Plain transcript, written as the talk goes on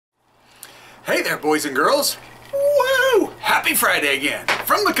Hey there, boys and girls. Woo! Happy Friday again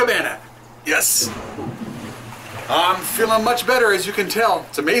from the Cabana. Yes. I'm feeling much better, as you can tell.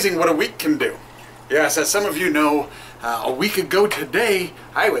 It's amazing what a week can do. Yes, as some of you know, a week ago today,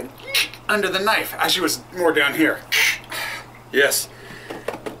 I went under the knife. Actually, it was more down here. Yes.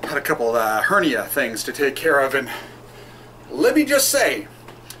 Had a couple hernia things to take care of, and let me just say,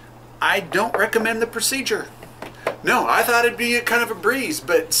 I don't recommend the procedure. No, I thought it'd be kind of a breeze,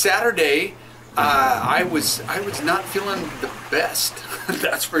 but Saturday, I was not feeling the best.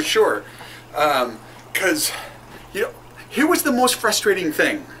 That's for sure. Because, you know, here was the most frustrating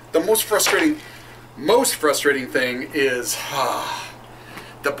thing. The most frustrating thing is,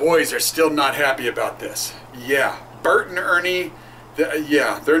 the boys are still not happy about this. Yeah, Bert and Ernie,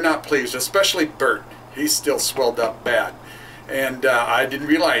 they're not pleased, especially Bert. He's still swelled up bad. And I didn't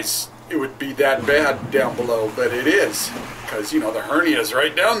realize it would be that bad down below, but it is, because, you know, the hernia is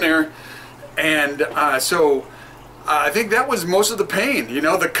right down there. And so I think that was most of the pain, you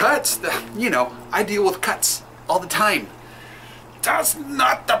know, the cuts. You know, I deal with cuts all the time. That's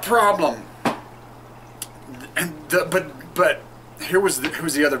not the problem. And but here was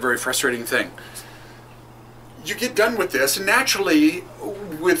the other very frustrating thing. You get done with this, and naturally,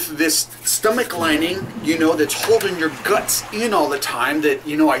 with this stomach lining, you know, that's holding your guts in all the time, that,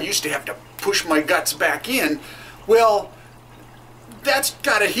 you know, I used to have to push my guts back in. Well, that's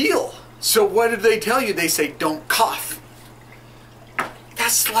got to heal. So what did they tell you? They say, don't cough.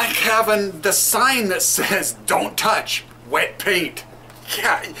 That's like having the sign that says, don't touch wet paint.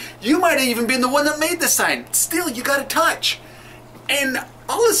 Yeah, you might have even been the one that made the sign. Still, you got to touch. And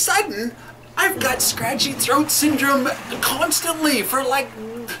all of a sudden, I've got scratchy throat syndrome constantly for like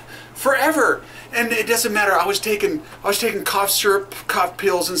forever. And it doesn't matter. I was taking cough syrup, cough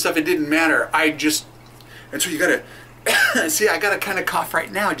pills and stuff. It didn't matter. And so you got to, see, I got to kind of cough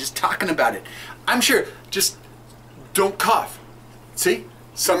right now just talking about it. I'm sure, just don't cough. See,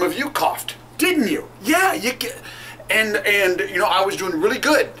 some of you coughed, didn't you? Yeah, you get, and you know, I was doing really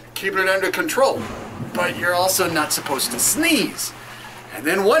good, keeping it under control. But you're also not supposed to sneeze. And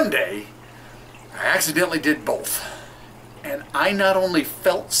then one day, I accidentally did both. And I not only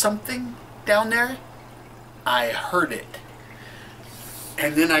felt something down there, I heard it.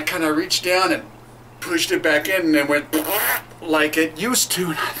 And then I kind of reached down and pushed it back in, and it went like it used to.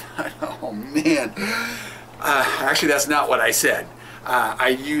 And I thought, oh man. Actually, that's not what I said. I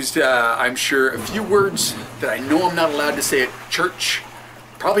used, I'm sure, a few words that I know I'm not allowed to say at church,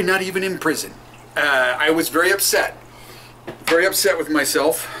 probably not even in prison. I was very upset with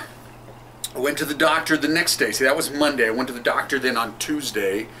myself. I went to the doctor the next day. See, that was Monday. I went to the doctor then on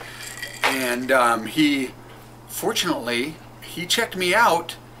Tuesday, and fortunately, he checked me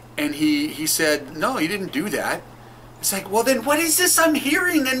out, and he said, no, he didn't do that. It's like, well, then what is this I'm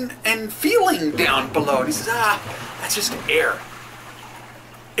hearing and feeling down below? And he says, that's just air.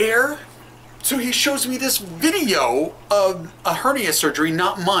 Air? So he shows me this video of a hernia surgery,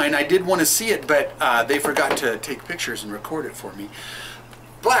 not mine. I did want to see it, but they forgot to take pictures and record it for me.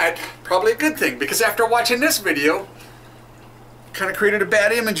 But probably a good thing, because after watching this video, kind of created a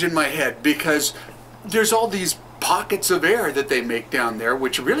bad image in my head, because there's all these pockets of air that they make down there,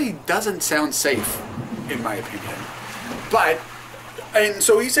 which really doesn't sound safe, in my opinion. And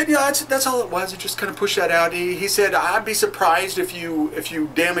so he said, yeah, that's all it was. It just kind of pushed that out. He said, I'd be surprised if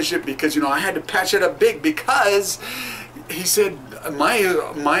you damaged it, because, you know, I had to patch it up big, because he said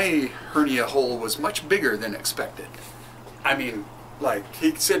my hernia hole was much bigger than expected. I mean, like,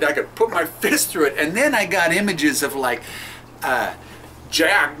 he said I could put my fist through it, and then I got images of, like,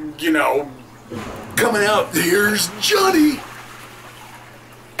 Jack, you know, coming out, here's Johnny.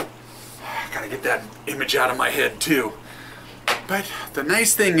 Gotta get that image out of my head, too. But the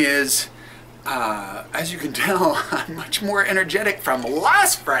nice thing is, as you can tell, I'm much more energetic from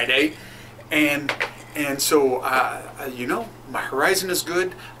last Friday, and so, you know, my horizon is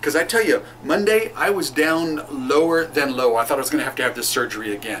good, because I tell you, Monday I was down lower than low. I thought I was going to have this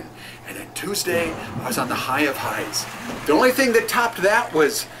surgery again. And then Tuesday, I was on the high of highs. The only thing that topped that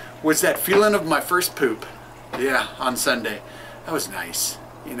was that feeling of my first poop. Yeah, on Sunday. That was nice,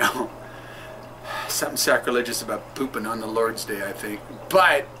 you know. Something sacrilegious about pooping on the Lord's Day, I think.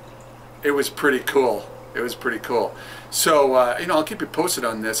 But it was pretty cool. It was pretty cool. So, you know, I'll keep you posted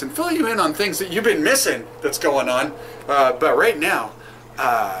on this and fill you in on things that you've been missing that's going on. But right now,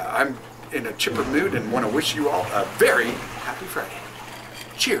 I'm in a chipper mood and want to wish you all a very happy Friday.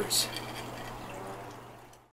 Cheers.